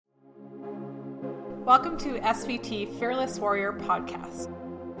Welcome to SVT Fearless Warrior Podcast.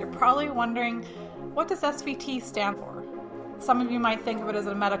 You're probably wondering, what does SVT stand for? Some of you might think of it as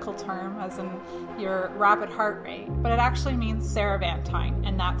a medical term, as in your rapid heart rate, but it actually means Sarah Vantine,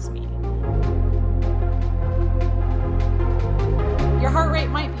 and that's me. Your heart rate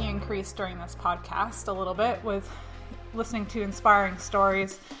might be increased during this podcast a little bit with listening to inspiring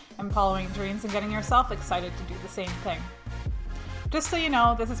stories and following dreams and getting yourself excited to do the same thing. Just so you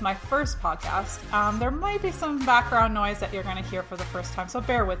know, this is my first podcast. There might be some background noise that you're going to hear for the first time, so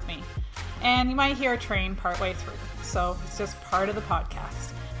bear with me. And you might hear a train partway through, so it's just part of the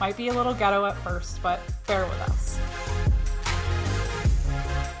podcast. Might be a little ghetto at first, but bear with us.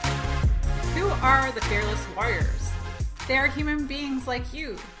 Who are the Fearless Warriors? They are human beings like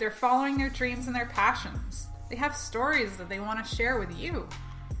you. They're following their dreams and their passions. They have stories that they want to share with you.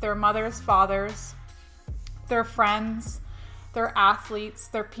 They're mothers, fathers, they're friends, they're athletes,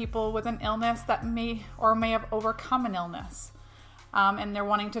 they're people with an illness that may have overcome an illness, and they're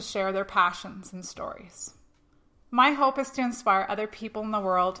wanting to share their passions and stories. My hope is to inspire other people in the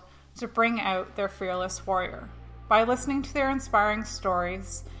world to bring out their fearless warrior by listening to their inspiring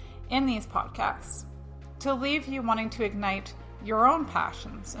stories in these podcasts, to leave you wanting to ignite your own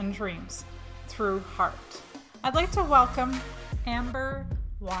passions and dreams through heart. I'd like to welcome Amber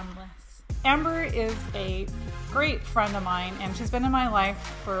Wanless. Amber is a great friend of mine, and she's been in my life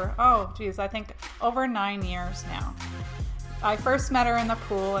for, I think over 9 years now. I first met her in the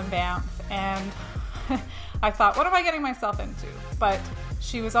pool in Banff, and I thought, what am I getting myself into? But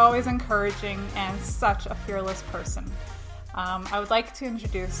she was always encouraging and such a fearless person. I would like to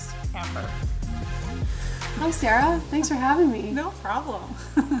introduce Amber. Hi, Sarah. Thanks for having me. No problem.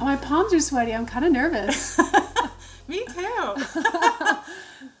 My palms are sweaty. I'm kind of nervous. Me too.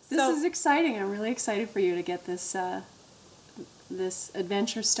 This is exciting. I'm really excited for you to get this this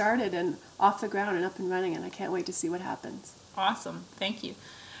adventure started and off the ground and up and running, and I can't wait to see what happens. Awesome. Thank you.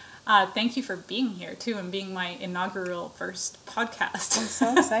 Thank you for being here, too, and being my inaugural first podcast. I'm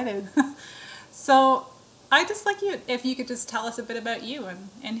so excited. So I'd just like you, if you could just tell us a bit about you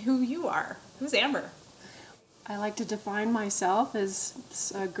and who you are. Who's Amber? I like to define myself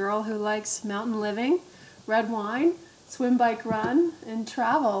as a girl who likes mountain living, red wine, swim, bike, run, and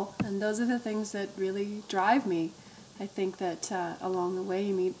travel. And those are the things that really drive me. I think that along the way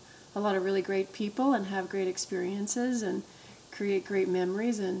you meet a lot of really great people and have great experiences and create great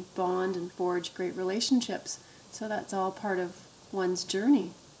memories and bond and forge great relationships. So that's all part of one's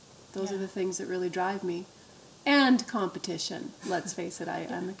journey. Those are the things that really drive me. And competition. Let's face it,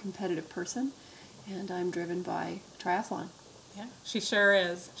 I'm a competitive person, and I'm driven by triathlon. Yeah, she sure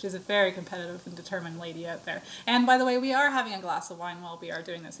is. She's a very competitive and determined lady out there. And by the way, we are having a glass of wine while we are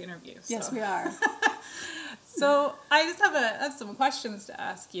doing this interview. So. Yes, we are. So I just have some questions to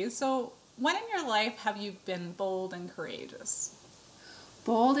ask you. So when in your life have you been bold and courageous?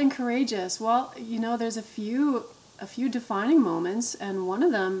 Bold and courageous. Well, there's a few defining moments, and one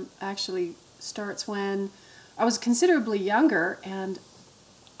of them actually starts when I was considerably younger, and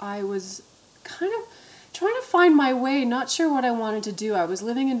I was kind of trying to find my way, not sure what I wanted to do. I was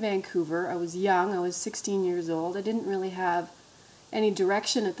living in Vancouver. I was young. I was 16 years old. I didn't really have any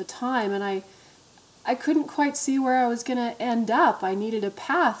direction at the time, and I couldn't quite see where I was going to end up. I needed a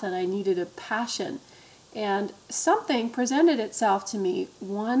path, and I needed a passion. And something presented itself to me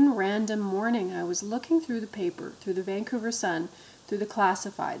one random morning. I was looking through the paper, through the Vancouver Sun, through the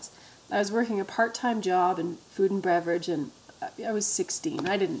classifieds. I was working a part-time job in food and beverage, and I was 16.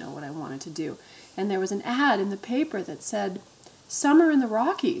 I didn't know what I wanted to do. And there was an ad in the paper that said, Summer in the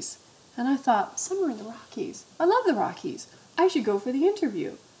Rockies. And I thought, Summer in the Rockies? I love the Rockies. I should go for the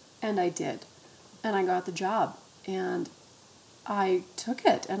interview. And I did. And I got the job. And I took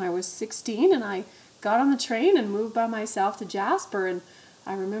it. And I was 16, and I got on the train and moved by myself to Jasper. And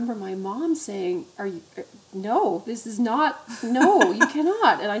I remember my mom saying, no, this is not, no, you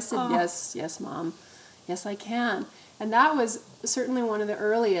cannot. And I said, yes, Mom. Yes, I can. And that was certainly one of the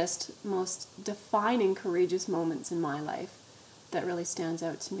earliest, most defining, courageous moments in my life that really stands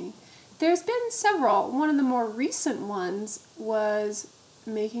out to me. There's been several. One of the more recent ones was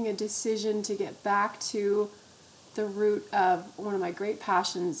making a decision to get back to the root of one of my great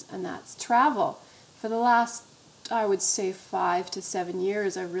passions, and that's travel. For the last, I would say, 5 to 7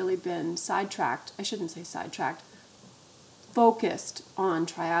 years, I've really been focused on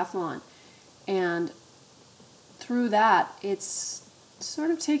triathlon. And through that, it's sort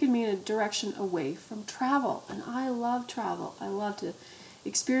of taken me in a direction away from travel. And I love travel. I love to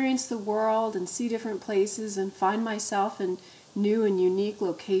experience the world and see different places and find myself in new and unique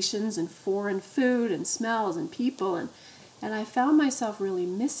locations and foreign food and smells and people. And I found myself really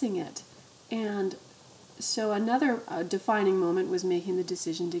missing it. And so another defining moment was making the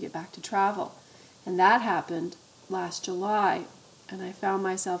decision to get back to travel. And that happened last July. And I found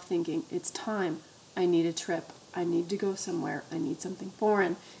myself thinking, it's time. I need a trip. I need to go somewhere. I need something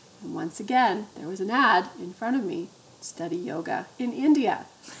foreign. And once again, there was an ad in front of me, study yoga in India.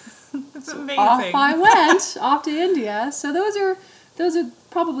 That's So amazing. off I went, off to India. So those are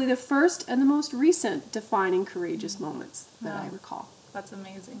probably the first and the most recent defining courageous moments that I recall. That's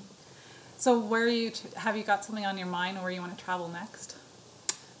amazing. So where have you got something on your mind where you want to travel next?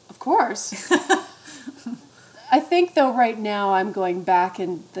 Of course. I think, though, right now I'm going back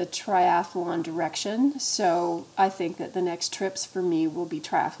in the triathlon direction. So I think that the next trips for me will be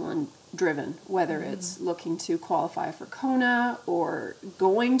triathlon driven, whether it's looking to qualify for Kona or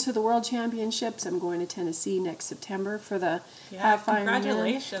going to the World Championships. I'm going to Tennessee next September for the half Ironman.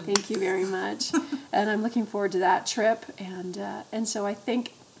 Congratulations. Thank you very much. And I'm looking forward to that trip. And so I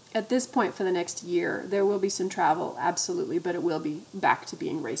think at this point for the next year, there will be some travel, absolutely, but it will be back to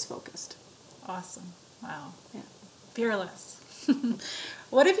being race focused. Awesome. Wow. Yeah. Fearless.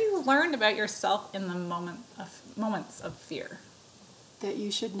 What have you learned about yourself in the moments of fear? That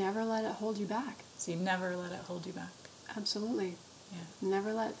you should never let it hold you back. So you never let it hold you back. Absolutely. Yeah.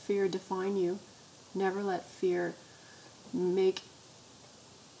 Never let fear define you. Never let fear make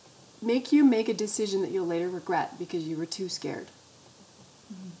you make a decision that you'll later regret because you were too scared.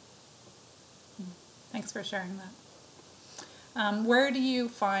 Thanks for sharing that. Where do you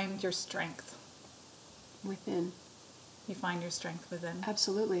find your strength? Within. You find your strength within.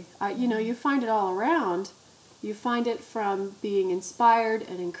 Absolutely. You find it all around. You find it from being inspired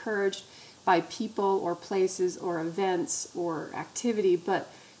and encouraged by people or places or events or activity,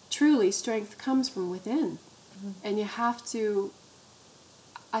 but truly strength comes from within. And you have to,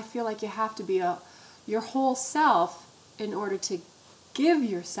 I feel like you have to be your whole self in order to give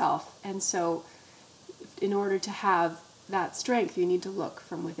yourself. And so in order to have that strength, you need to look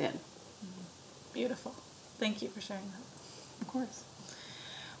from within. Beautiful. Thank you for sharing that. Of course.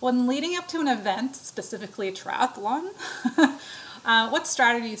 When leading up to an event, specifically a triathlon, what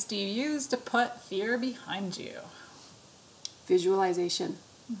strategies do you use to put fear behind you? Visualization.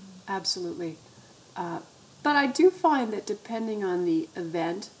 Absolutely. But I do find that depending on the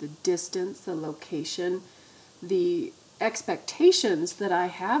event, the distance, the location, the expectations that I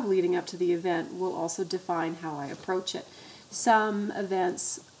have leading up to the event will also define how I approach it. Some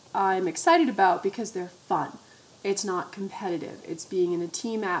events I'm excited about because they're fun. It's not competitive. It's being in a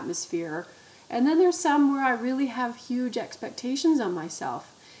team atmosphere. And then there's some where I really have huge expectations on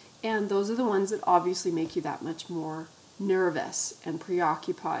myself. And those are the ones that obviously make you that much more nervous and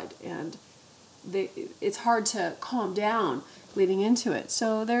preoccupied. And it's hard to calm down leading into it.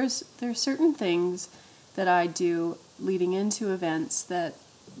 So there's certain things that I do leading into events that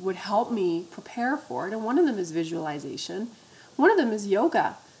would help me prepare for it. And one of them is visualization. One of them is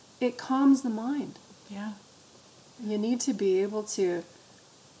yoga. It calms the mind. Yeah. You need to be able to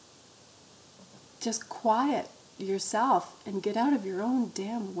just quiet yourself and get out of your own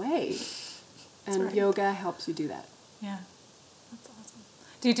damn way. And right. Yoga helps you do that. Yeah. That's awesome.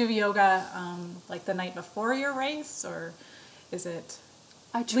 Do you do yoga like the night before your race, or is it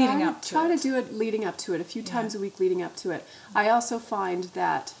leading up to it? I try to do it leading up to it, a few times a week leading up to it. I also find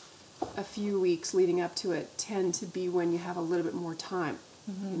that a few weeks leading up to it tend to be when you have a little bit more time.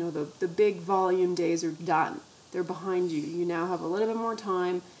 You know, the big volume days are done. They're behind you. You now have a little bit more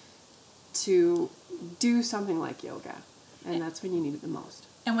time to do something like yoga. And that's when you need it the most.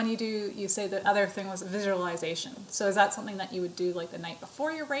 And when you say the other thing was visualization. So is that something that you would do like the night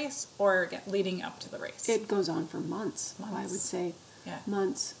before your race or leading up to the race? It goes on for months. I would say. Yeah.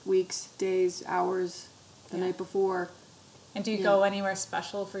 Months, weeks, days, hours, the night before. And do you go anywhere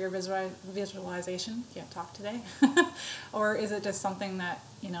special for your visualization? You can't talk today. Or is it just something that,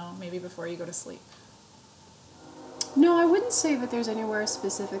 maybe before you go to sleep? No, I wouldn't say that there's anywhere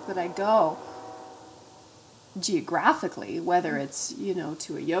specific that I go geographically, whether it's,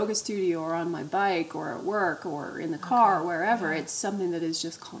 to a yoga studio or on my bike or at work or in the car or wherever. It's something that is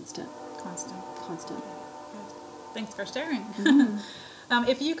just constant. Constant. Good. Thanks for sharing.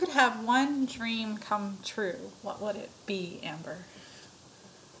 If you could have one dream come true, what would it be, Amber?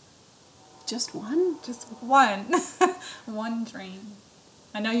 Just one? Just one. One dream.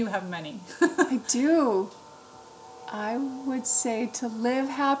 I know you have many. I do. I would say to live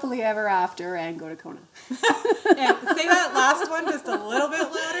happily ever after and go to Kona. And say that last one just a little bit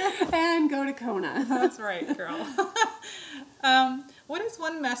louder. And go to Kona. That's right, girl. What is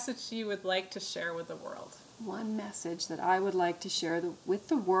one message you would like to share with the world? One message that I would like to share with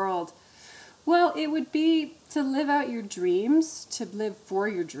the world. Well, it would be to live out your dreams, to live for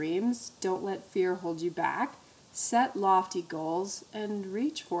your dreams. Don't let fear hold you back. Set lofty goals and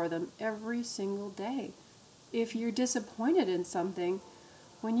reach for them every single day. If you're disappointed in something,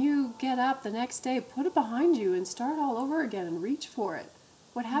 when you get up the next day, put it behind you and start all over again and reach for it.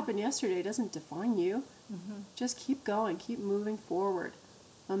 What happened yesterday doesn't define you. Just keep going, keep moving forward.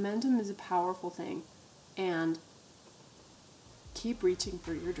 Momentum is a powerful thing, and keep reaching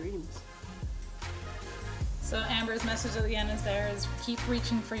for your dreams. So Amber's message at the end is keep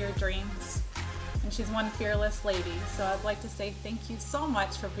reaching for your dreams. And she's one fearless lady. So I'd like to say thank you so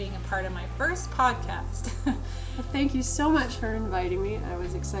much for being a part of my first podcast. Well, thank you so much for inviting me. I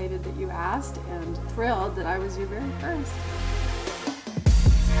was excited that you asked and thrilled that I was your very first.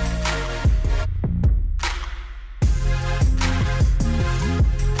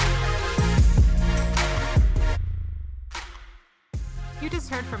 You just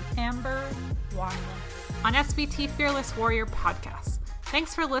heard from Amber Wanless on SBT Fearless Warrior Podcast.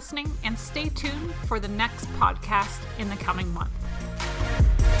 Thanks for listening, and stay tuned for the next podcast in the coming month.